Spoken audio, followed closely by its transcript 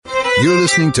You're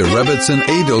listening to Rebbitzin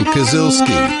Adol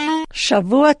Kazilski.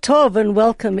 Shavua Tov, and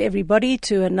welcome everybody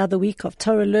to another week of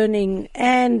Torah learning,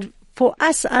 and for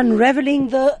us unraveling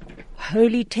the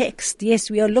holy text. Yes,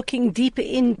 we are looking deeper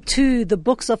into the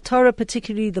books of Torah,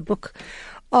 particularly the book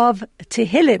of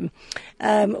Tehillim,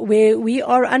 where we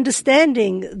are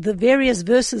understanding the various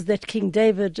verses that King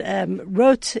David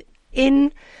wrote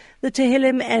in the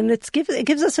Tehillim, and it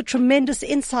gives us a tremendous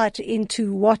insight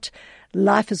into what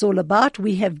life is all about.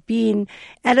 We have been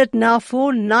at it now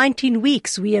for 19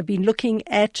 weeks. We have been looking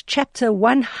at chapter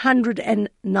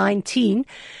 119,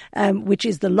 which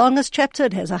is the longest chapter.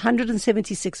 It has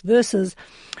 176 verses.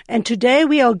 And today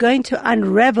we are going to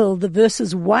unravel the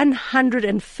verses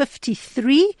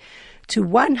 153 to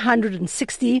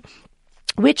 160,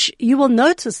 which you will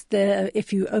notice there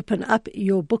if you open up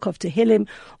your book of Tehillim,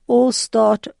 all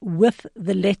start with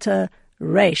the letter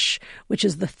Reish, which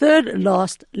is the third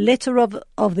last letter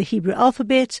of the Hebrew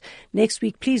alphabet. Next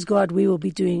week, please God, we will be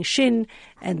doing Shin,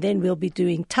 and then we'll be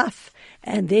doing Taf,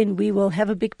 and then we will have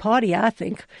a big party, I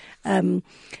think.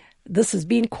 This has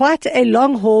been quite a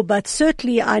long haul, but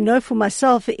certainly I know for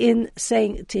myself in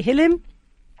saying Tehillim,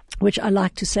 which I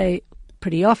like to say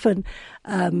pretty often,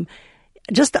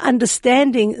 just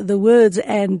understanding the words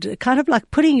and kind of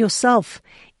like putting yourself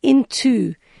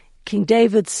into King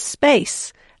David's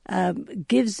space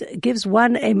gives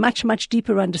one a much, much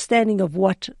deeper understanding of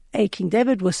what King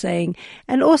David was saying,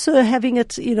 and also having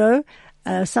it,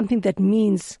 something that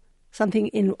means something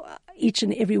in each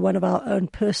and every one of our own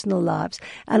personal lives.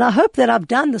 And I hope that I've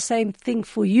done the same thing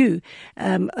for you,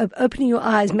 of opening your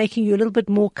eyes, making you a little bit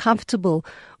more comfortable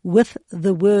with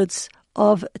the words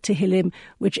of Tehillim,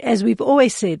 which, as we've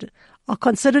always said, are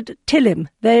considered Tehillim.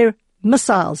 They're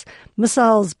missiles,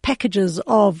 packages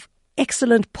of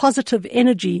excellent positive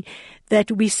energy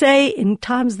that we say in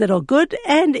times that are good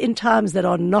and in times that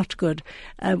are not good.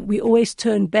 We always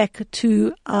turn back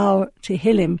to our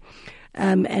Tehillim,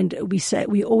 and we say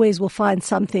we always will find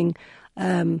something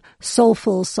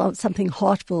soulful, something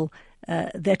heartful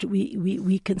that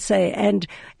we can say. And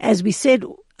as we said,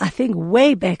 I think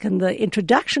way back in the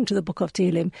introduction to the book of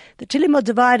Tehillim, the Tehillim are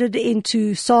divided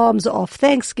into psalms of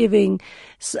thanksgiving,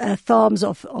 psalms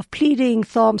of pleading,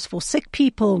 psalms for sick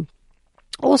people,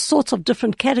 all sorts of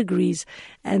different categories.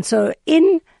 And so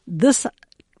in this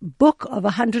book of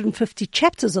 150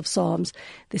 chapters of Psalms,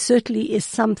 there certainly is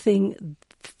something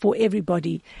for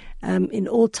everybody, in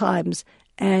all times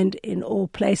and in all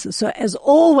places. So as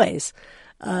always,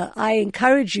 I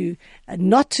encourage you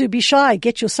not to be shy.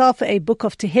 Get yourself a book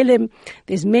of Tehillim.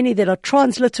 There's many that are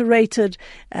transliterated,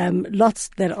 lots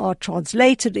that are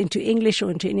translated into English or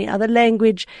into any other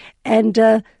language,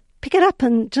 and pick it up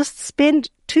and just spend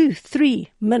 2-3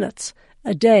 minutes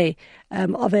a day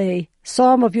of a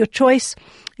psalm of your choice.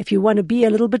 If you want to be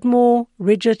a little bit more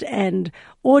rigid and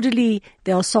orderly,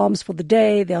 there are psalms for the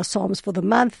day, there are psalms for the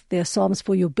month, there are psalms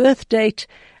for your birth date.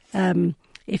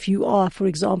 If you are, for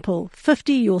example,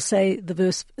 50, you'll say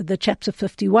the chapter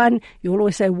 51. You'll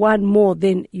always say one more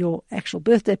than your actual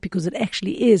birth date, because it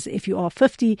actually is, if you are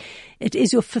 50, it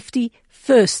is your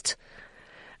 51st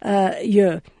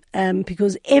year.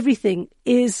 Because everything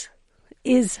is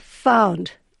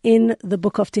found in the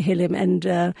book of Tehillim, and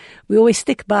we always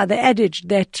stick by the adage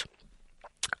that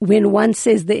when one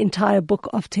says the entire book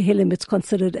of Tehillim, it's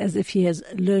considered as if he has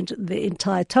learned the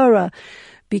entire Torah,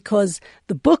 because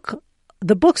the books of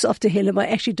Tehillim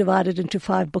are actually divided into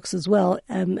 5 books as well,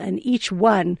 and each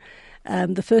one,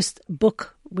 the first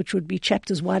book, which would be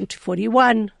chapters 1 to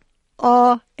 41,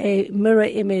 are a mirror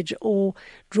image or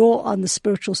draw on the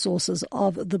spiritual sources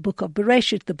of the book of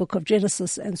Bereshit, the book of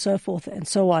Genesis, and so forth and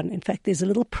so on. In fact, there's a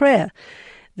little prayer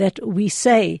that we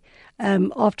say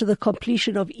after the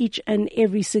completion of each and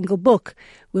every single book,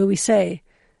 where we say,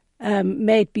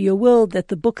 may it be your will that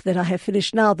the book that I have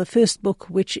finished now, the first book,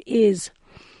 which is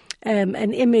an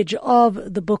image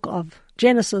of the book of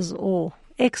Genesis or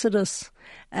Exodus,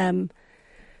 and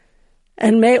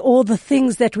may all the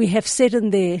things that we have said in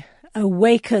there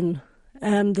awaken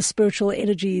the spiritual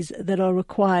energies that are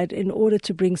required in order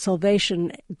to bring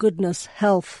salvation, goodness,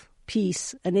 health,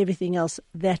 peace, and everything else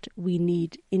that we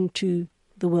need into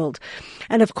the world.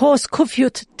 And of course,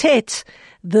 Kufyut Tet,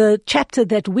 the chapter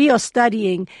that we are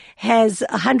studying, has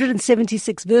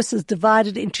 176 verses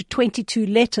divided into 22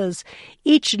 letters.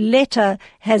 Each letter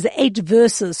has 8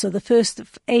 verses. So the first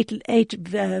eight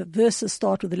verses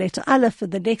start with the letter Aleph,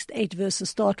 and the next 8 verses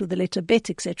start with the letter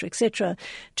Bet, etc., etc.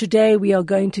 Today we are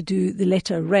going to do the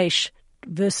letter Reish,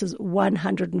 verses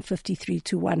 153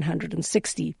 to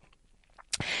 160.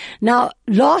 Now,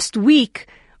 last week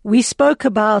we spoke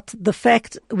about the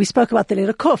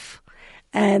letter Kuf,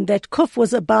 and that Kuf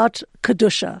was about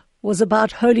Kedusha, was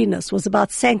about holiness, was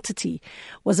about sanctity,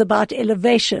 was about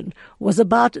elevation, was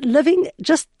about living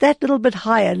just that little bit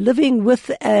higher, living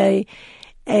with a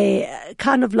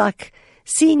kind of like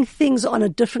seeing things on a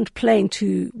different plane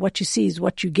to what you see is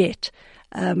what you get.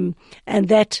 And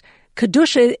that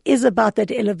Kedusha is about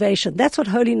that elevation. That's what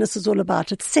holiness is all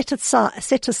about. It's set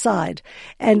aside.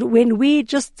 And when we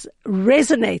just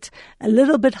resonate a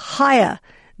little bit higher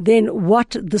than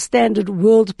what the standard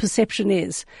world perception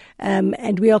is,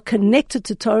 and we are connected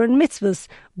to Torah and mitzvahs,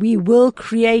 we will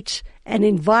create an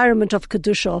environment of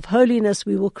Kedusha, of holiness.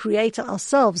 We will create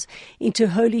ourselves into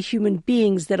holy human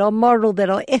beings that are moral, that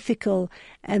are ethical,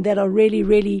 and that are really,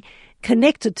 really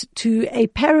connected to a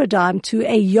paradigm, to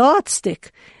a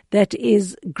yardstick that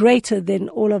is greater than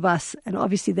all of us. And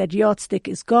obviously that yardstick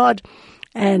is God,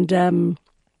 and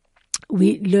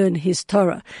we learn His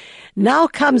Torah. Now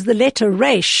comes the letter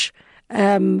Reish,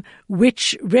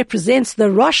 which represents the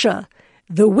Rasha,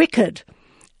 the wicked.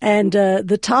 And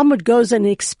the Talmud goes and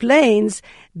explains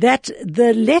that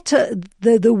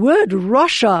the word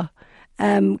Rasha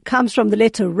comes from the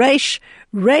letter Reish.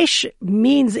 Reish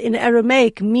means, in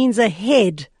Aramaic, means a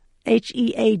head,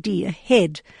 H-E-A-D, a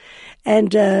head.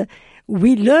 And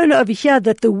we learn over here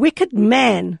that the wicked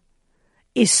man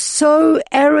is so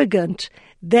arrogant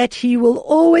that he will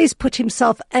always put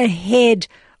himself ahead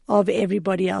of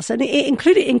everybody else, and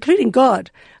including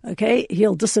God. Okay,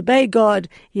 he'll disobey God,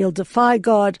 he'll defy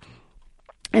God,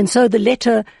 and so the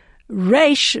letter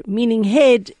Reish, meaning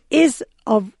head, is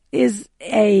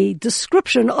a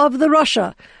description of the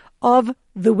Rasha, of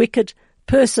the wicked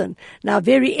person. Now,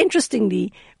 very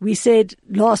interestingly, we said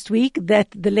last week that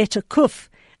the letter Kuf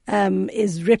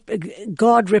is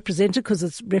God represented because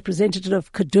it's representative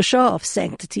of Kedusha, of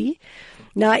sanctity.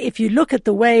 Now, if you look at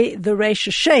the way the Reish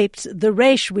is shaped, the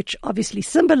Reish, which obviously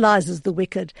symbolizes the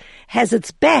wicked, has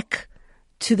its back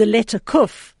to the letter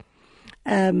Kuf.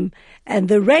 And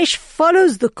the Reish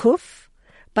follows the Kuf,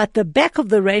 but the back of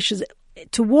the Reish is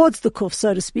towards the Kuf,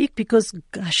 so to speak, because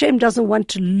Hashem doesn't want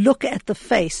to look at the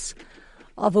face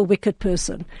of a wicked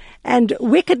person. And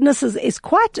wickedness is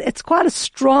quite a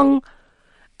strong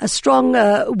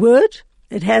word.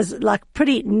 It has like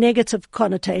pretty negative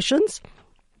connotations.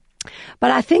 But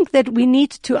I think that we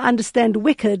need to understand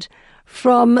wicked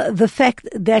from the fact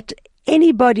that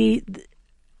anybody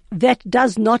that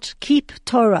does not keep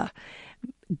Torah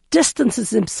distances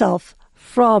himself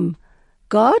from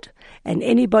God, and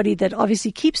anybody that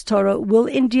obviously keeps Torah will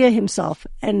endear himself,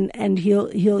 and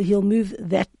he'll move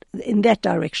that in that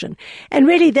direction. And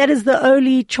really, that is the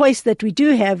only choice that we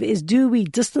do have: is do we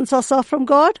distance ourselves from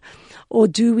God, or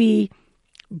do we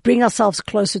bring ourselves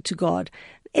closer to God?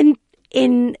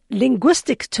 In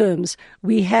linguistic terms,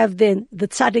 we have then the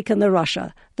tzaddik and the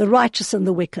rasha, the righteous and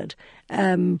the wicked.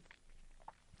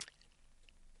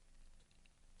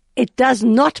 It does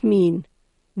not mean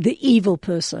the evil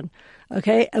person.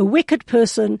 Okay, a wicked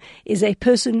person is a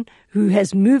person who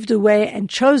has moved away and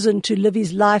chosen to live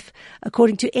his life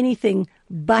according to anything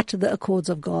but the accords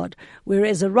of God.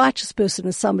 Whereas a righteous person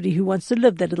is somebody who wants to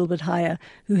live that little bit higher,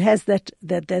 who has that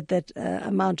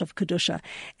amount of kedusha.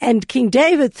 And King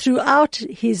David, throughout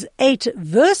his 8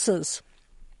 verses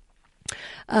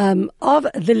of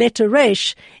the letter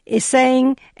Reish, is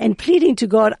saying and pleading to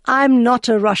God, I'm not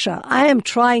a rasha. I am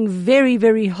trying very,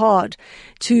 very hard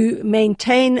to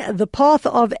maintain the path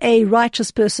of a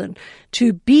righteous person,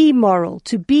 to be moral,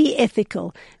 to be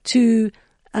ethical, to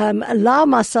allow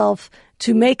myself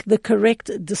to make the correct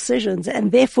decisions.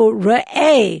 And therefore,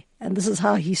 Re'eh, and this is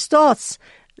how he starts,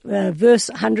 verse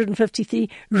 153,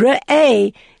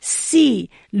 Re'eh, see,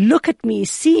 look at me,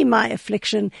 see my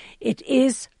affliction. It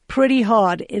is pretty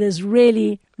hard. It is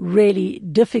really, really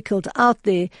difficult out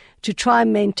there to try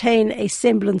and maintain a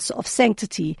semblance of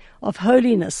sanctity, of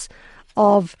holiness,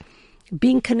 of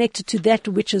being connected to that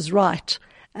which is right.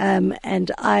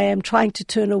 And I am trying to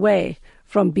turn away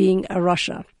from being a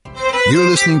rasha. You're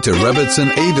listening to Rebbetzin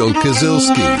Adol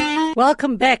Kazilski.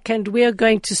 Welcome back, and we're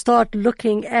going to start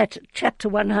looking at chapter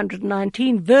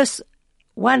 119, verse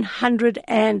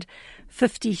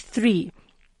 153.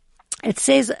 It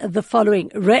says the following,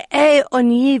 Re'eh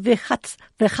oni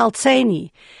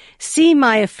v'chaltzeni, see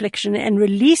my affliction and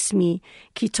release me,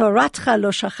 ki toratcha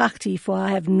lo shachachti, for I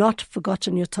have not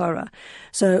forgotten your Torah.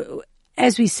 So,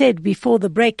 as we said before the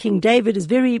break, King David is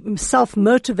very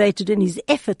self-motivated in his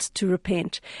efforts to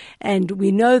repent. And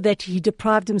we know that he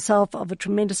deprived himself of a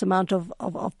tremendous amount of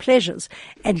pleasures.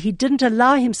 And he didn't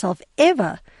allow himself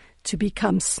ever to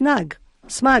become smug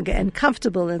and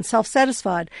comfortable and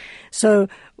self-satisfied. So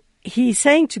he's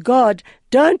saying to God,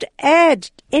 don't add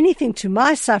anything to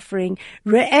my suffering.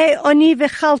 Re'eh oni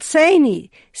v'chaltzeni,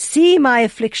 see my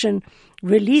affliction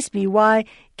release me. Why?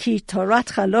 Ki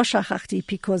toratcha lo shachachti,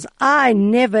 because I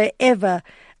never ever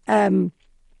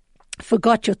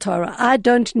forgot your Torah. I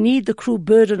don't need the cruel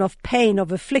burden of pain,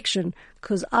 of affliction,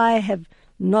 because I have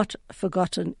not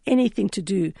forgotten anything to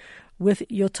do with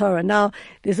your Torah. Now,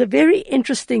 there's a very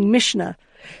interesting Mishnah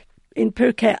in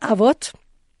Pirkei Avot,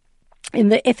 in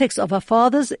the Ethics of Our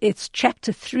Fathers. It's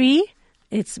chapter 3.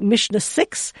 It's Mishnah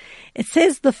 6. It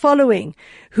says the following: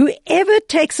 whoever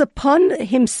takes upon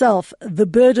himself the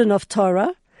burden of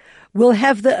Torah will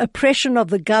have the oppression of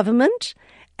the government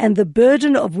and the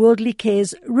burden of worldly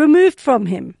cares removed from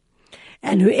him.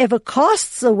 And whoever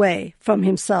casts away from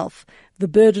himself the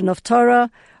burden of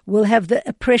Torah will have the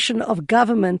oppression of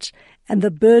government and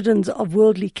the burdens of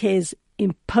worldly cares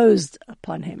imposed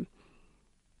upon him.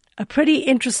 A pretty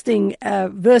interesting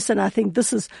verse, and I think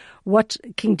this is what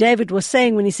King David was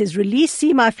saying when he says, release,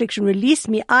 see my affliction, release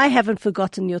me, I haven't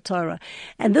forgotten your Torah.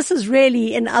 And this is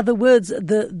really, in other words,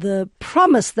 the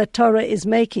promise that Torah is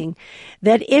making,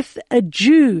 that if a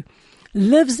Jew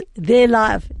lives their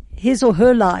life, his or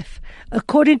her life,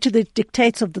 according to the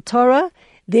dictates of the Torah,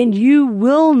 then you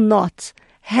will not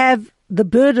have the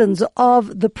burdens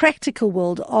of the practical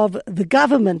world, of the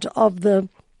government, of the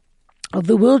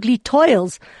worldly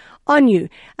toils on you.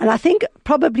 And I think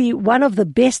probably one of the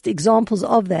best examples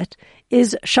of that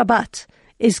is Shabbat,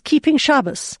 is keeping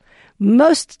Shabbos.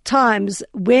 Most times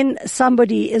when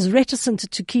somebody is reticent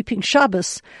to keeping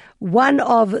Shabbos, one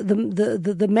of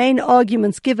the main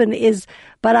arguments given is,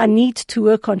 but I need to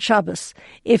work on Shabbos.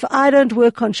 If I don't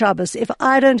work on Shabbos, if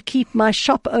I don't keep my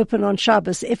shop open on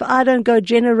Shabbos, if I don't go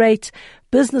generate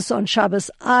business on Shabbos,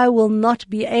 I will not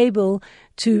be able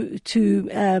to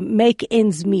make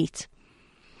ends meet.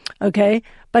 Okay?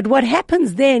 But what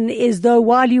happens then is, though,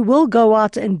 while you will go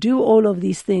out and do all of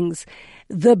these things,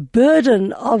 the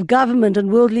burden of government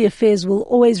and worldly affairs will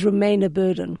always remain a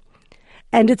burden.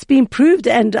 And it's been proved,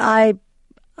 and I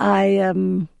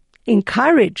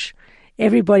encourage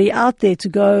everybody out there to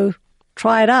go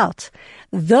try it out.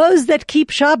 Those that keep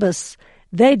Shabbos,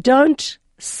 they don't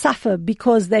suffer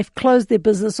because they've closed their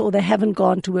business or they haven't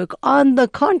gone to work. On the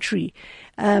contrary,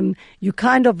 you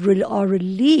kind of are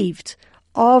relieved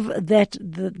of that,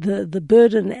 the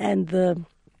burden and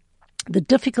the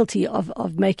difficulty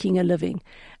of making a living.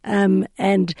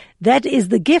 And that is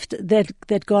the gift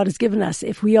that God has given us.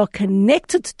 If we are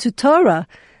connected to Torah,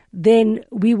 then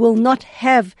we will not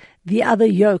have the other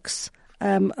yokes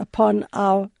upon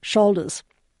our shoulders.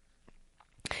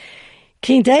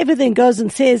 King David then goes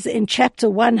and says in chapter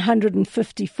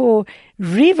 154,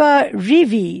 Riva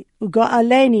Rivi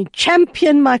Ugo'aleni,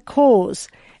 champion my cause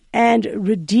and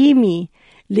redeem me.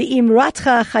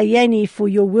 Le'imratcha chayeni, for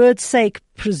your word's sake,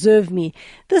 preserve me.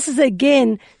 This is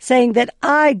again saying that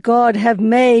I, God, have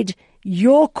made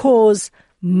your cause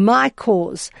my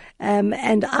cause,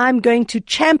 and I'm going to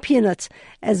champion it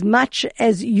as much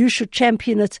as you should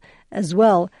champion it as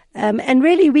well. And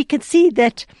really we can see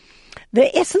that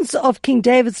the essence of King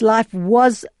David's life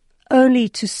was only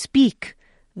to speak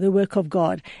the work of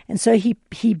God. And so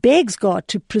he begs God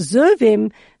to preserve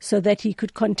him so that he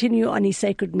could continue on his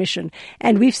sacred mission.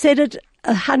 And we've said it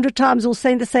 100 times, we'll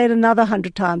say it another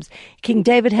 100 times. King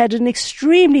David had an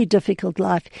extremely difficult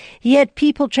life. He had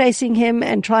people chasing him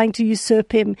and trying to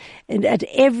usurp him, and in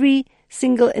every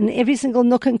single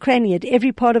nook and cranny, at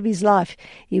every part of his life.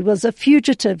 He was a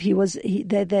fugitive.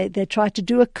 They tried to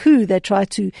do a coup. They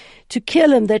tried to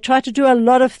kill him. They tried to do a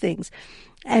lot of things.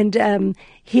 And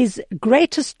his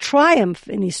greatest triumph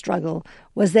in his struggle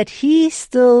was that he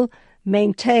still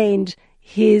maintained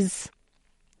his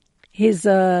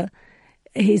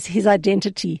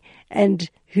identity and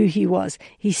who he was.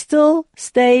 He still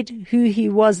stayed who he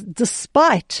was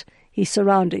despite his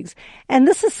surroundings. And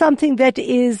this is something that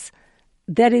is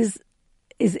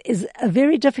a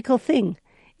very difficult thing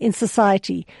in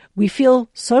society. We feel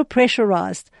so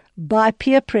pressurized by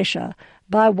peer pressure,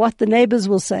 by what the neighbors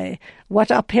will say,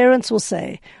 what our parents will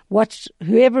say, what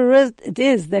whoever it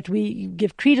is that we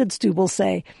give credence to will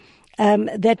say,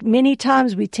 that many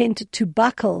times we tend to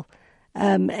buckle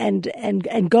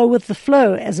and go with the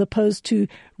flow as opposed to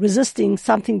resisting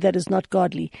something that is not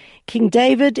godly. King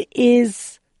David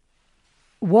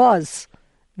was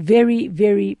very,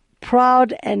 very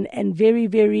proud and very,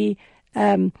 very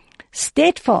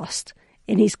steadfast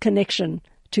in his connection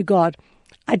to God.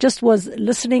 I just was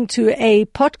listening to a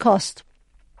podcast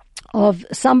of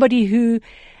somebody who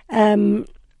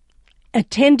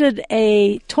attended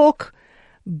a talk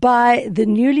by the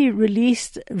newly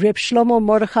released Reb Shlomo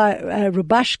Mordechai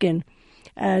Rubashkin.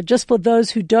 Just for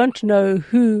those who don't know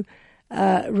who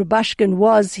Rubashkin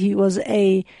was, he was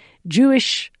a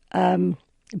Jewish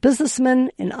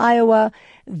businessman in Iowa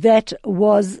that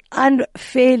was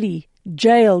unfairly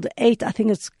jailed I think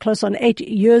it's close on 8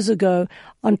 years ago,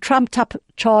 on trumped up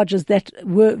charges that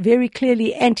were very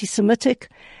clearly anti-Semitic.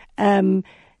 And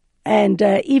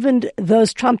even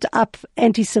those trumped up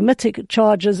anti-Semitic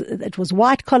charges, it was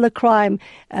white collar crime.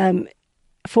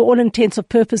 For all intents and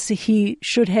purposes, he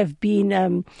should have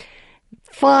been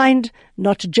fined,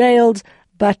 not jailed,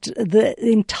 but the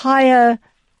entire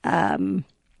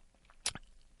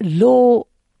law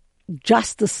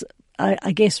justice,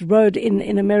 I guess, road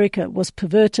in America was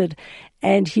perverted,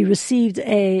 and he received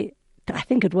I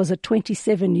think it was a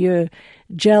 27-year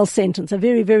jail sentence, a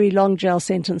very, very long jail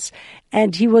sentence.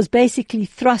 And he was basically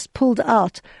pulled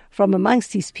out from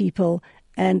amongst these people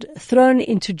and thrown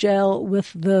into jail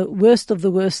with the worst of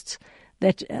the worst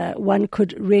that one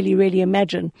could really, really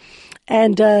imagine.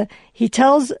 And he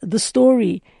tells the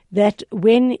story that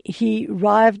when he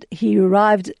arrived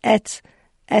at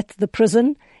the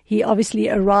prison. He obviously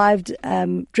arrived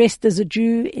dressed as a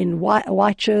Jew in a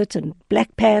white shirt and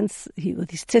black pants,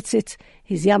 with his tzitzit,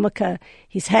 his yarmulke,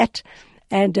 his hat,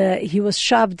 and he was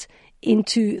shoved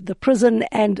into the prison.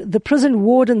 And the prison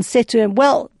warden said to him,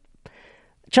 "Well,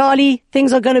 Charlie,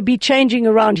 things are going to be changing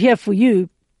around here for you.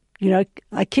 You know,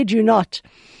 I kid you not."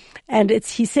 And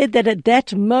he said that at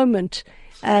that moment,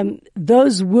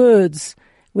 those words,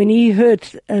 when he heard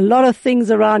a lot of things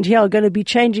around here are going to be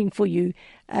changing for you,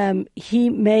 he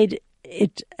made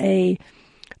it a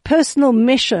personal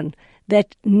mission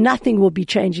that nothing will be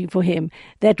changing for him,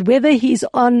 that whether he's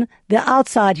on the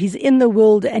outside, he's in the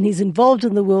world and he's involved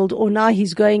in the world, or now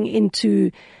he's going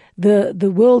into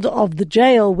the world of the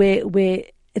jail where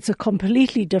it's a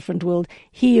completely different world,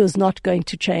 he is not going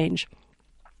to change.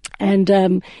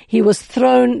 And he was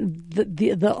thrown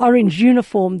the orange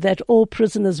uniform that all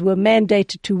prisoners were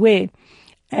mandated to wear.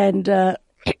 And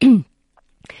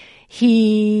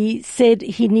he said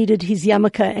he needed his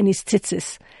yarmulke and his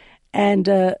tzitzis. And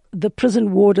the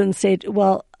prison warden said,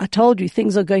 "Well, I told you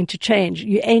things are going to change.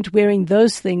 You ain't wearing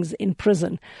those things in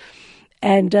prison."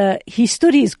 And he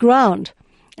stood his ground.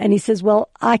 And he says, "Well,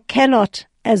 I cannot,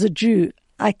 as a Jew,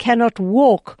 I cannot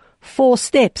walk 4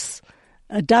 steps.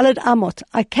 A Daled Amot.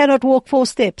 I cannot walk 4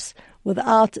 steps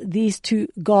without these 2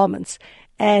 garments."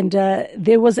 And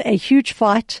there was a huge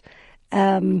fight.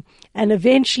 And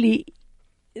eventually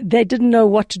they didn't know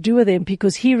what to do with him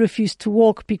because he refused to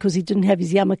walk because he didn't have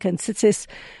his yarmulke and tzitzis.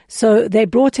 So they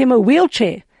brought him a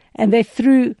wheelchair and they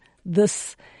threw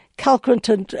this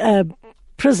calculated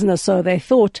prisoner, so they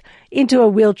thought, into a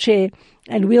wheelchair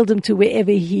and wheeled him to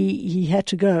wherever he had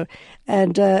to go.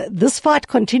 And this fight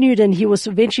continued, and he was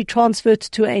eventually transferred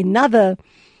to another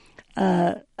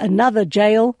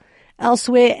jail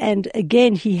elsewhere. And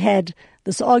again, he had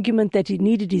this argument that he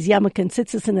needed his yarmulke and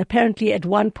tzitzis, and apparently at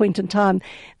one point in time,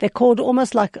 they called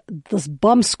almost like this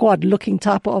bomb squad looking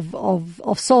type of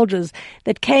soldiers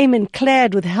that came in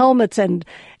clad with helmets and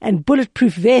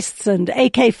bulletproof vests and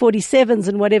AK-47s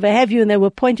and whatever have you, and they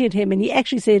were pointing at him, and he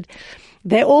actually said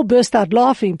they all burst out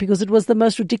laughing because it was the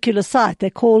most ridiculous sight. They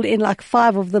called in like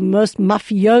 5 of the most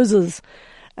mafiosos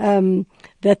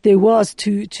that there was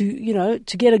to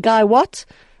get a guy what?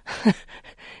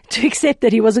 To accept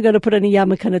that he wasn't going to put any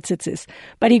yarmulke and tzitzis.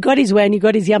 But he got his way and he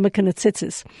got his yarmulke and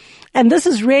tzitzis. And this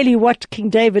is really what King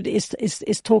David is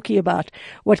talking about.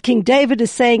 What King David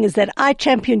is saying is that I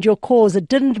championed your cause. It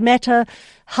didn't matter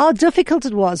how difficult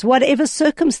it was, whatever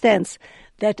circumstance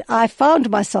that I found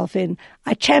myself in,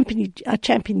 I championed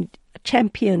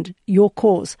your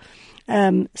cause.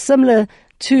 Similar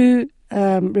to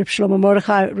Reb Shlomo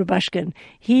Mordechai Rubashkin.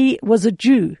 He was a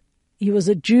Jew. He was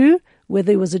a Jew,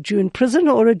 whether he was a Jew in prison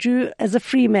or a Jew as a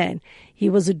free man. He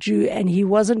was a Jew, and he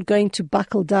wasn't going to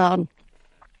buckle down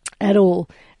at all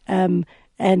and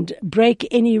break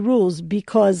any rules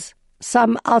because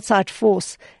some outside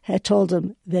force had told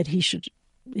him that he should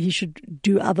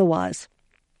do otherwise.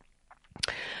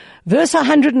 Verse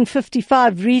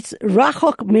 155 reads,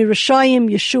 Rachok mirashayim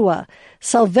Yeshua.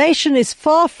 Salvation is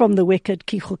far from the wicked,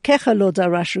 ki chokecha lo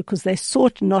darashu, because they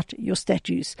sought not your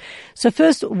statutes. So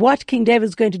first, what King David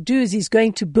is going to do is he's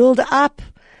going to build up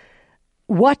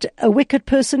what a wicked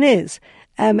person is.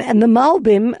 And the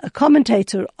Malbim, a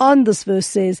commentator on this verse,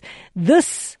 says,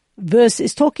 this verse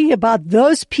is talking about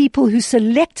those people who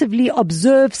selectively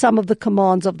observe some of the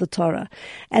commands of the Torah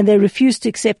and they refuse to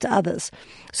accept others.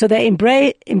 So they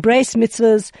embrace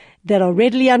mitzvahs, that are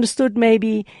readily understood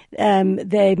maybe.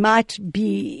 They might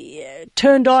be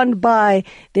turned on by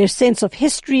their sense of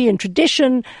history and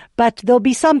tradition, but there'll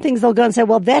be some things they'll go and say,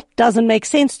 well, that doesn't make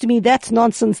sense to me. That's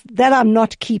nonsense. That I'm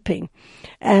not keeping.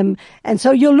 And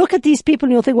so you'll look at these people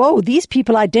and you'll think, whoa, these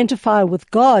people identify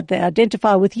with God. They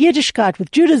identify with Yiddishkeit,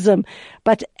 with Judaism,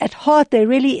 but at heart they're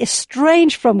really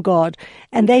estranged from God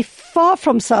and they're far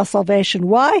from salvation.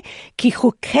 Why? Ki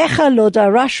chukecha lo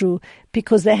darashu,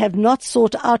 because they have not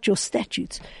sought out your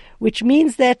statutes, which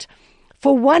means that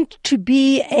for one to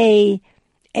be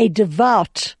a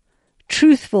devout,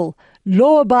 truthful,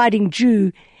 law-abiding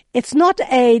Jew, it's not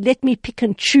a let me pick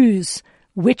and choose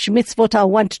which mitzvot I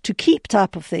want to keep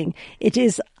type of thing. It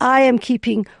is, I am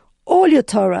keeping all your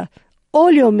Torah,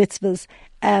 all your mitzvahs,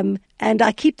 and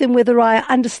I keep them whether I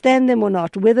understand them or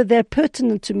not, whether they're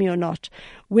pertinent to me or not,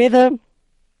 whether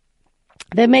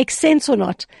they make sense or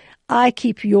not. I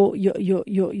keep your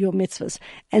mitzvahs.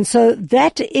 And so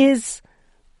that is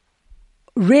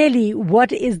really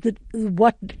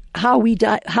how we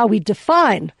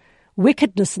define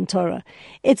wickedness in Torah.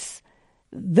 It's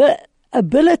the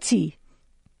ability,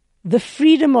 the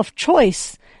freedom of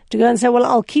choice to go and say, well,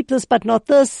 I'll keep this but not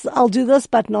this, I'll do this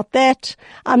but not that,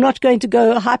 I'm not going to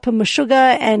go hyper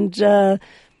meshuggah and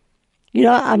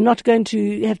I'm not going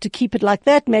to have to keep it like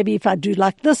that. Maybe if I do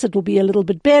like this, it will be a little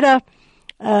bit better.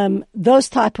 Those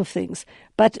type of things.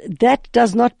 But that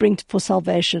does not bring for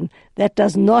salvation. That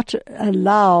does not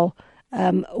allow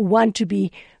one to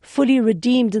be fully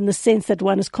redeemed in the sense that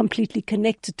one is completely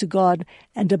connected to God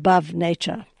and above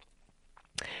nature.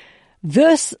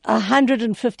 Verse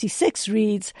 156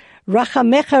 reads,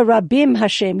 Rachamecha Rabim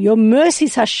Hashem, your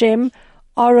mercies, Hashem,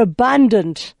 are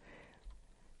abundant.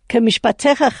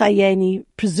 Kamishpatecha chayeni,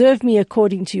 preserve me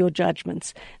according to your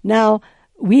judgments. Now,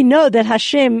 we know that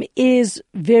Hashem is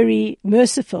very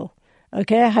merciful.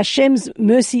 Okay, Hashem's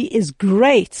mercy is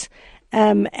great.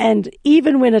 And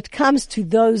even when it comes to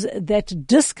those that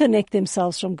disconnect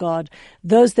themselves from God,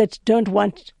 those that don't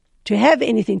want to have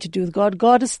anything to do with God,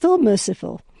 God is still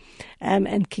merciful.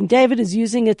 And King David is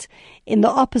using it in the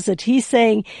opposite. He's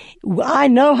saying, I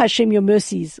know, Hashem, your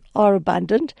mercies are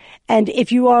abundant. And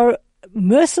if you are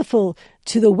merciful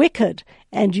to the wicked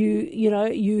and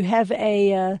you have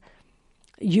a,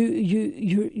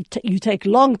 you take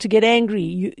long to get angry,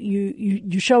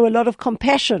 you show a lot of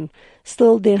compassion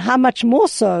still, then how much more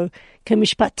so,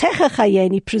 Kamishpatecha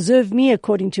chayeni, preserve me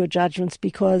according to your judgments,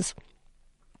 because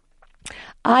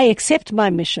I accept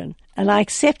my mission and I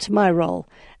accept my role.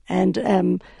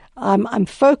 And I'm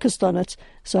focused on it.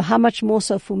 So how much more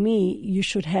so for me? You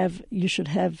should have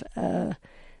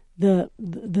the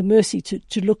mercy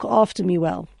to look after me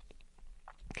well.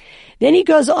 Then he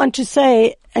goes on to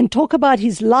say and talk about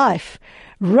his life.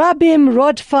 Rabim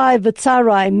rodfai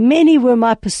v'tzarai, many were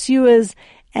my pursuers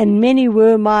and many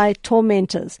were my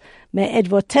tormentors.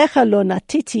 Me'edvotecha lo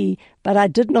natiti, but I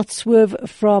did not swerve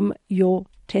from your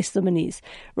testimonies.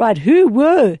 Right, who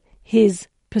were his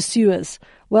pursuers?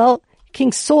 Well,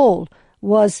 King Saul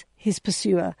was his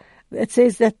pursuer. It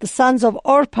says that the sons of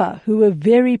Orpah, who were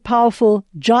very powerful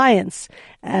giants,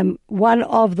 one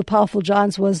of the powerful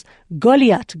giants was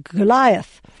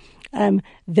Goliath.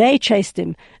 They chased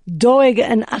him. Doeg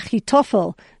and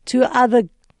Achitophel, two other,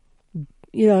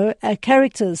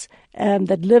 characters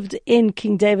that lived in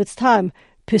King David's time,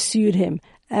 pursued him.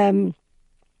 And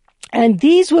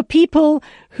these were people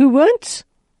who weren't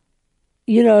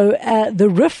the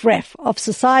riffraff of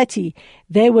society.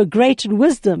 They were great in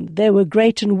wisdom. They were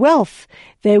great in wealth.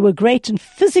 They were great in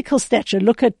physical stature.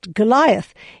 Look at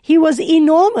Goliath. He was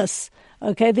enormous.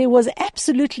 Okay. There was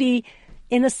absolutely,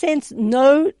 in a sense,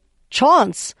 no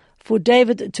chance for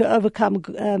David to overcome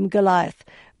Goliath.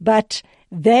 But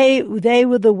they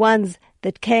were the ones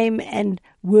that came and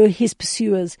were his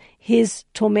pursuers, his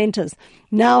tormentors.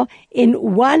 Now, in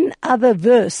one other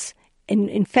verse,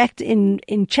 in fact, in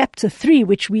chapter 3,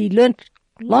 which we learned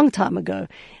a long time ago,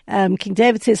 King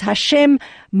David says, Hashem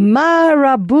ma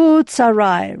rabu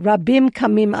tsarai, rabim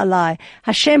kamim alai.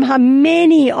 Hashem, how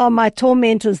many are my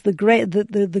tormentors, the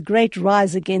great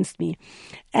rise against me.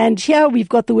 And here we've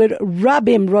got the word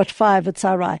rabim rotfai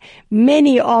v'tsarai.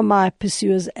 Many are my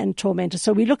pursuers and tormentors.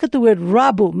 So we look at the word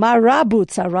rabu, ma rabu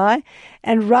tsarai,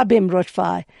 and rabim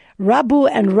rotfai. Rabu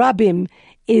and rabim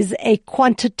is a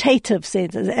quantitative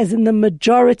sense, as in the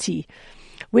majority,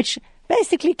 which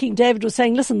basically King David was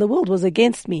saying, listen, the world was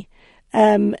against me.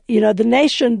 The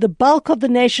nation, the bulk of the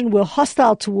nation were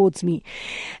hostile towards me.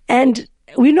 And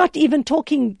we're not even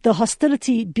talking the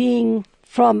hostility being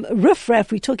from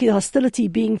riffraff, we're talking the hostility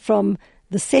being from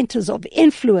the centers of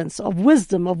influence, of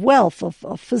wisdom, of wealth,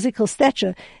 of physical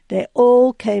stature. They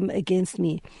all came against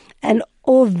me. And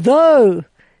although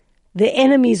the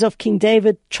enemies of King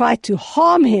David tried to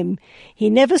harm him, he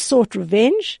never sought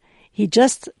revenge. He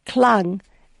just clung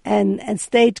and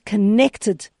stayed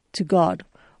connected to God.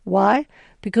 Why?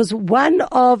 Because one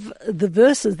of the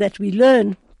verses that we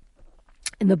learn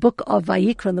in the book of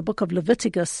Vayikra, in the book of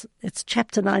Leviticus, it's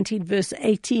chapter 19, verse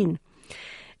 18.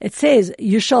 It says,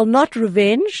 "You shall not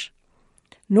revenge,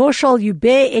 nor shall you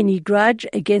bear any grudge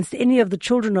against any of the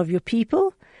children of your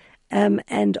people."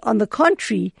 And on the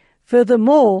contrary,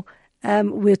 furthermore,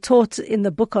 we're taught in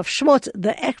the book of Shemot,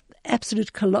 the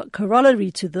absolute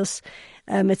corollary to this.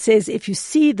 It says, "If you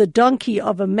see the donkey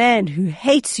of a man who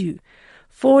hates you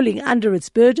falling under its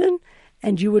burden,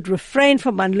 and you would refrain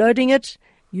from unloading it,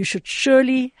 you should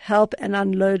surely help and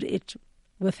unload it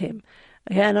with him."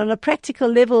 Okay, and on a practical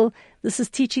level, this is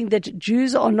teaching that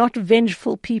Jews are not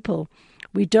vengeful people.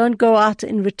 We don't go out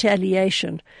in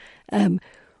retaliation.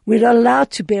 We're not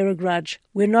allowed to bear a grudge.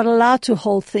 We're not allowed to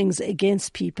hold things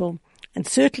against people. And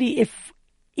certainly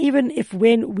even if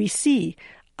when we see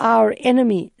our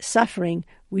enemy suffering,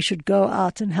 we should go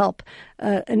out and help.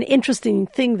 An interesting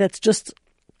thing that's just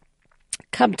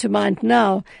come to mind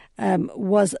now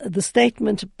was the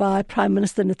statement by Prime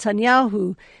Minister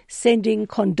Netanyahu sending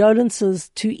condolences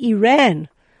to Iran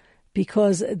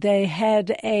because they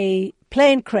had a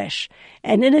plane crash.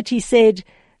 And in it he said,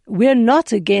 "We're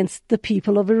not against the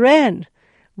people of Iran.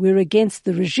 We're against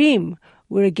the regime.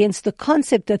 We're against the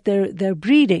concept that they're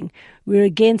breeding. We're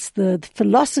against the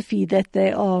philosophy that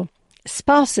they are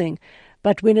espousing.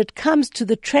 But when it comes to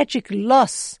the tragic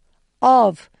loss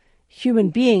of human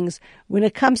beings, when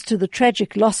it comes to the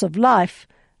tragic loss of life,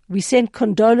 we send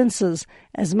condolences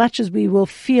as much as we will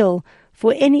feel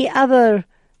for any other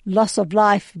loss of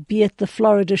life, be it the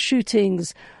Florida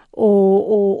shootings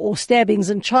or stabbings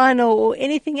in China or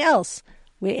anything else,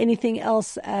 where anything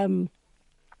else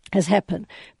has happened.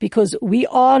 Because we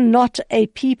are not a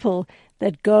people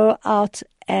that go out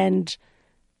and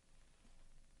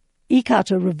eke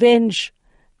out a revenge.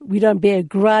 We don't bear a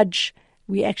grudge.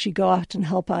 We actually go out and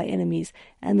help our enemies.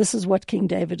 And this is what King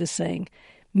David is saying.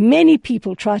 Many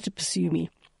people try to pursue me,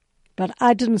 but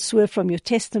I didn't swerve from your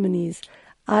testimonies.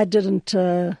 I didn't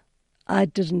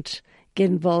get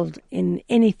involved in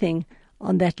anything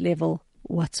on that level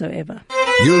whatsoever.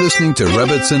 You're listening to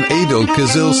Rebbitzin Adol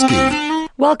Kazilski.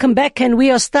 Welcome back, and we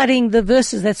are studying the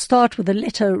verses that start with the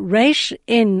letter Reish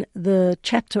in the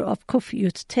chapter of Kuf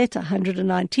Yut Tet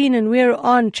 119, and we're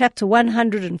on chapter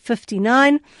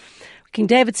 159. King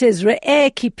David says,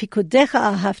 Re'eh ki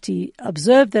pikudecha ahavti,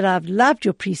 observe that I've loved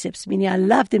your precepts, meaning I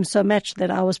loved them so much that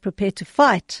I was prepared to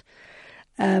fight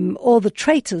all the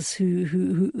traitors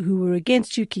who were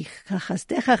against you, ki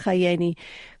chachasdecha chayeni,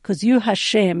 because you,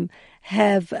 Hashem,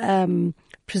 have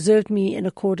preserved me in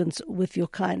accordance with your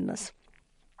kindness.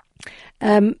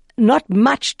 Not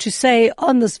much to say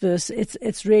on this verse.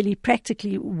 It's really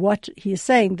practically what he is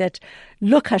saying, that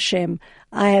look, Hashem,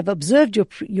 I have observed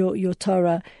your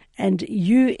Torah, and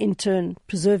you in turn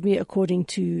preserve me according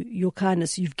to your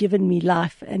kindness. You've given me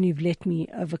life and you've let me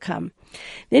overcome.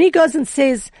 Then he goes and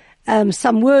says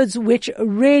some words which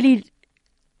really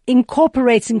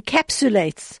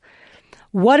encapsulates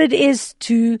what it is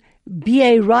to be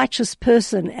a righteous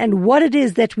person and what it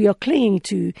is that we are clinging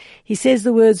to. He says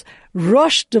the words,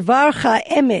 Rosh Devarcha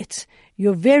Emet,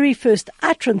 your very first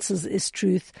utterances is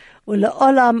truth,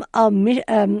 Ula'olam al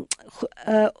mishpat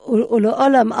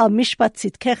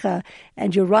tzidkecha,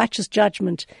 and your righteous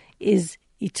judgment is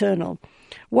eternal.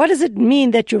 What does it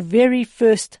mean that your very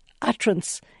first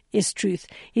utterance is truth?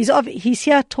 He's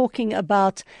here talking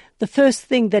about the first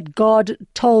thing that God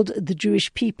told the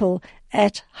Jewish people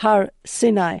at Har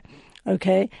Sinai.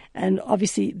 Okay, and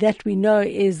obviously that we know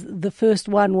is the first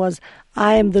one was,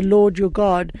 I am the Lord your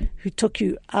God who took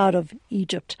you out of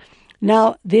Egypt.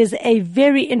 Now, there's a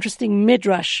very interesting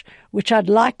midrash which I'd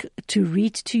like to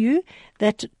read to you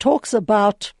that talks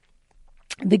about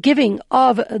the giving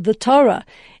of the Torah.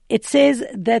 It says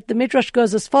that the midrash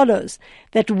goes as follows,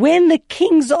 that when the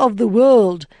kings of the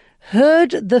world heard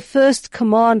the first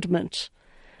commandment,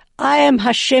 I am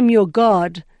Hashem your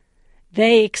God,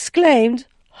 they exclaimed,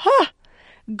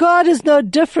 God is no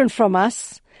different from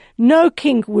us. No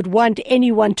king would want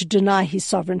anyone to deny his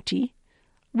sovereignty.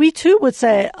 We too would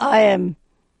say, I am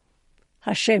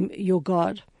Hashem, your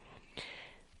God.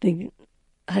 God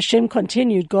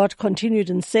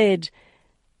continued and said,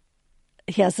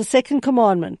 here's the second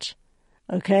commandment.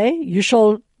 Okay, you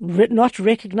shall not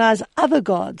recognize other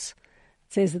gods.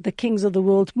 It says that the kings of the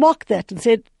world mocked that and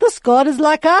said, this God is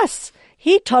like us.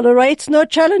 He tolerates no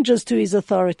challenges to his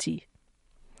authority.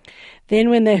 Then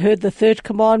when they heard the third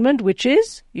commandment, which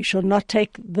is, you shall not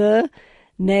take the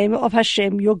name of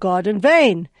Hashem your God in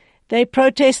vain. They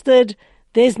protested,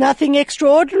 there's nothing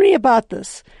extraordinary about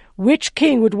this. Which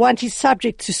king would want his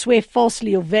subject to swear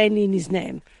falsely or vainly in his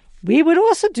name? We would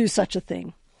also do such a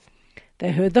thing.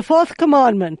 They heard the fourth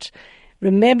commandment.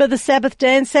 Remember the Sabbath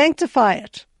day and sanctify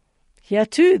it. Here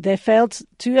too, they failed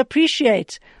to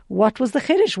appreciate what was the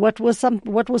chiddush,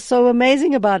 what was so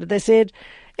amazing about it. They said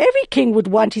every king would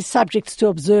want his subjects to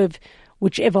observe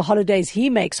whichever holidays he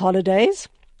makes holidays.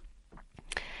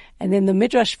 And then the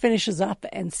Midrash finishes up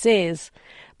and says,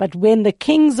 but when the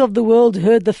kings of the world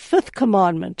heard the fifth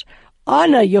commandment,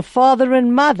 honor your father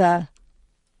and mother,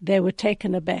 they were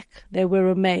taken aback. They were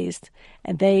amazed.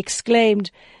 And they exclaimed,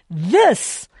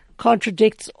 this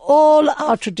contradicts all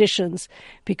our traditions,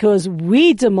 because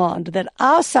we demand that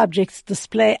our subjects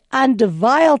display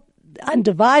undivided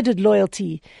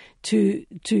loyalty to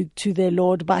their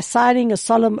Lord by signing a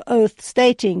solemn oath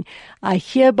stating, I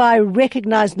hereby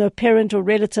recognize no parent or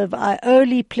relative. I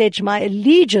only pledge my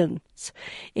allegiance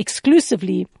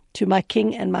exclusively to my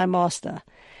king and my master.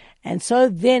 And so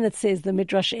then it says, the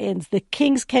Midrash ends, the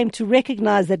kings came to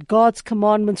recognize that God's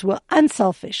commandments were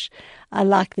unselfish,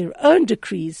 unlike their own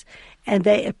decrees, and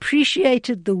they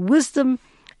appreciated the wisdom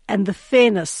and the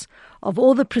fairness of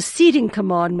all the preceding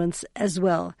commandments as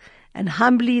well. And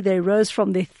humbly they rose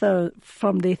from their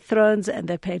thrones, and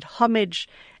they paid homage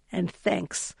and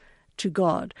thanks to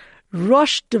God.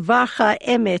 Rosh Devarcha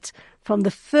Emet, from the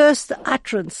first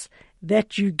utterance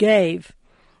that you gave,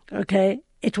 okay,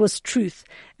 it was truth.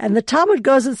 And the Talmud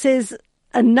goes and says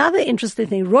another interesting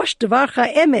thing. Rosh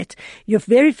Devarcha Emet, your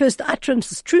very first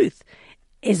utterance is truth.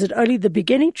 Is it only the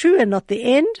beginning true and not the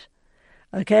end?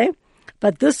 Okay.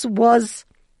 But this was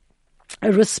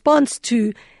a response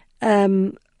to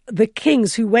the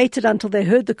kings who waited until they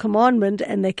heard the commandment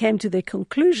and they came to their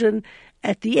conclusion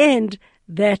at the end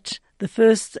that the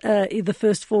first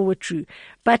four were true.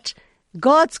 But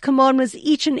God's commandments,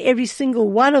 each and every single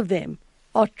one of them,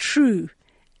 are true.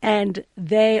 And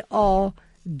they are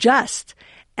just.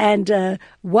 And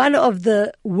one of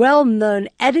the well-known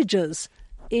adages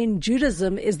in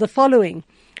Judaism is the following.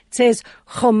 It says,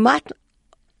 Chotamo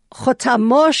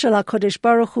shel HaKadosh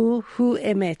Baruch Hu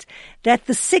emet, that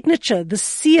the signature, the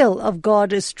seal of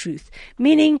God is truth.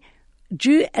 Meaning,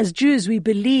 as Jews, we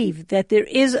believe that there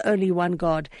is only one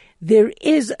God. There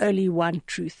is only one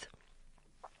truth.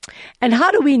 And how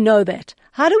do we know that?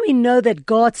 How do we know that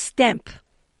God's stamp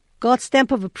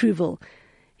of approval,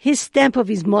 his stamp of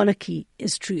his monarchy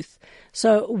is truth?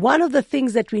 So one of the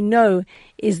things that we know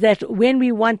is that when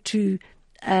we want to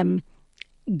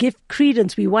give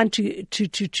credence, we want to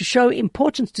show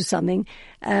importance to something,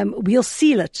 we'll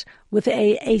seal it with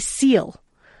a seal.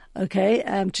 Okay,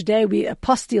 today we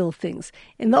apostille things.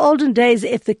 In the olden days,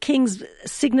 if the king's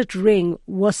signet ring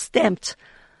was stamped,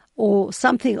 or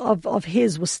something of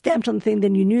his was stamped on the thing,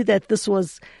 then you knew that this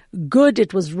was good,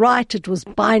 it was right, it was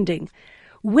binding.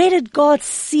 Where did God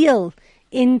seal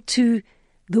into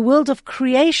the world of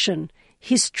creation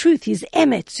his truth, his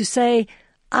emet, to say,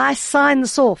 I sign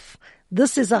this off.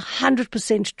 This is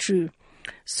 100% true.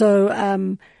 So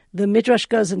the Midrash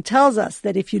goes and tells us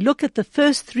that if you look at the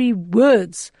first three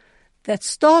words that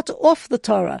start off the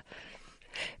Torah,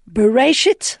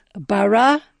 Bereshit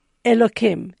bara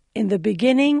Elokim, in the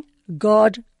beginning,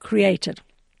 God created.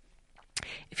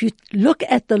 If you look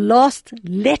at the last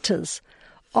letters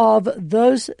of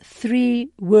those three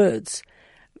words,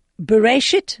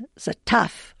 Bereshit is a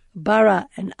taf, bara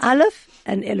an aleph,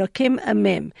 and Elokim a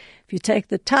mem. If you take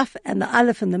the taf and the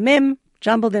aleph and the mem,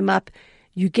 jumble them up,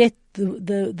 you get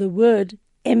the word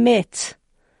emet,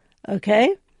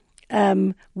 okay,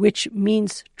 which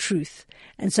means truth.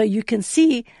 And so you can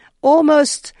see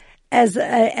almost as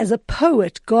a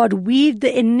poet, God weaved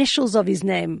the initials of his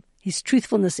name, his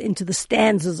truthfulness, into the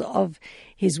stanzas of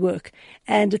his work.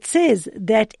 And it says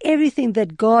that everything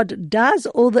that God does,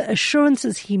 all the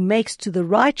assurances he makes to the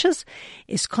righteous,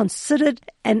 is considered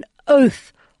an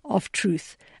oath of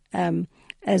truth.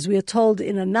 As we are told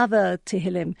in another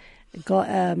Tehillim,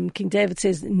 King David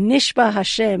says, Nishba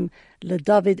Hashem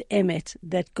leDavid emet,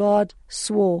 that God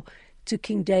swore to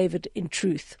King David in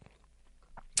truth.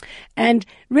 And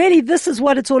really, this is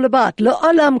what it's all about.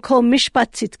 Le'olam kol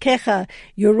mishpat tzidkecha,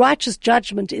 your righteous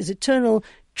judgment is eternal.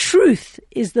 Truth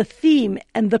is the theme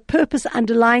and the purpose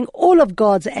underlying all of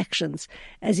God's actions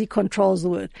as he controls the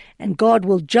world. And God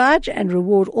will judge and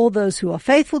reward all those who are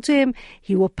faithful to him.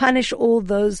 He will punish all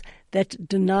those that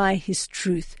deny his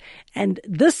truth. And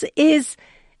this is,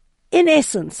 in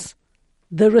essence,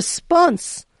 the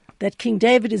response that King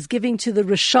David is giving to the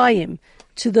Rishayim,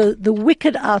 to the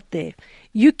wicked out there.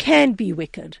 You can be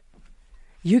wicked.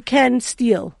 You can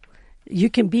steal. You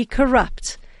can be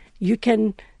corrupt. You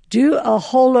can do a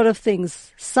whole lot of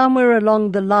things. Somewhere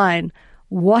along the line,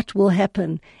 what will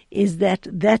happen is that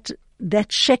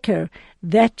sheker,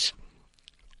 that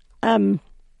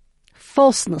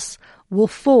falseness will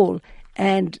fall,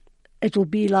 and it will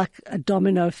be like a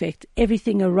domino effect.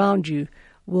 Everything around you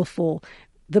will fall.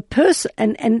 The person,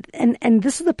 and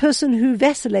this is the person who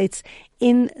vacillates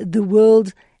in the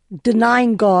world,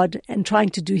 denying God and trying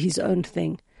to do his own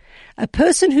thing. A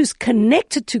person who's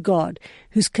connected to God,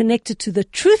 who's connected to the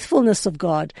truthfulness of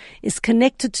God, is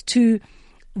connected to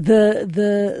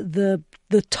the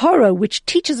Torah, which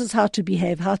teaches us how to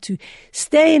behave, how to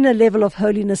stay in a level of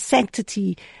holiness,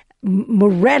 sanctity,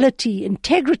 morality,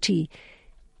 integrity.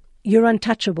 You're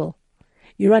untouchable.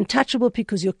 You're untouchable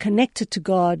because you're connected to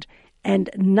God, and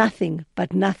nothing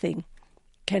but nothing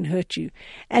can hurt you.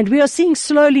 And we are seeing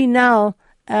slowly now,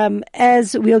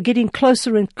 as we are getting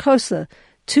closer and closer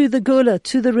to the Geula,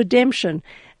 to the redemption,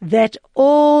 that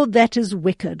all that is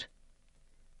wicked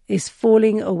is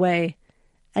falling away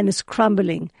and is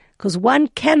crumbling, because one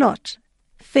cannot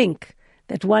think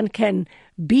that one can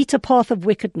beat a path of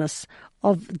wickedness,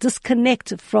 of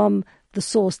disconnect from the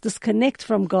source, disconnect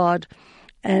from God,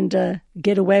 and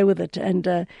get away with it.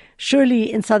 And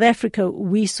surely in South Africa,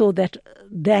 we saw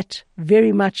that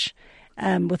very much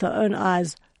with our own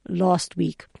eyes last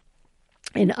week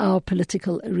in our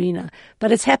political arena.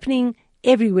 But it's happening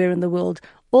everywhere in the world.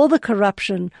 All the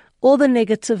corruption, all the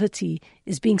negativity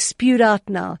is being spewed out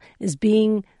now, is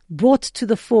being brought to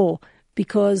the fore,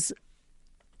 because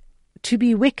to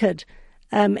be wicked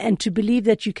and to believe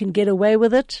that you can get away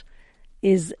with it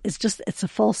is just, it's a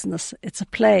falseness. It's a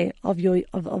play of the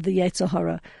Yetzer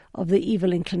Hara, of the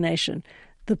evil inclination.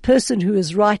 The person who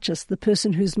is righteous, the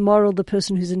person who's moral, the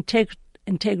person who's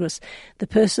integrous, the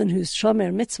person who's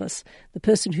shomer mitzvahs, the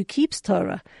person who keeps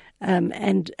Torah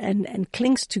and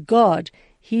clings to God,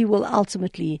 he will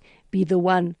ultimately be the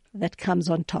one that comes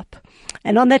on top.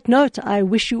 And on that note, I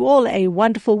wish you all a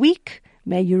wonderful week.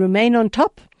 May you remain on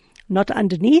top, not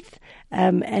underneath.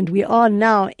 And we are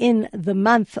now in the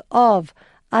month of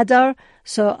Adar,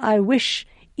 so I wish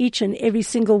each and every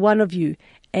single one of you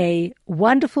a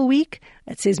wonderful week.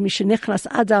 It says, Mishenichnas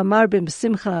Adar Marbim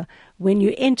Simcha. When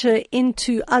you enter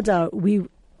into Adar, we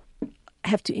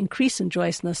have to increase in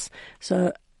joyousness.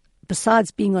 So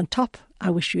besides being on top, I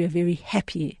wish you a very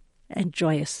happy and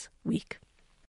joyous week.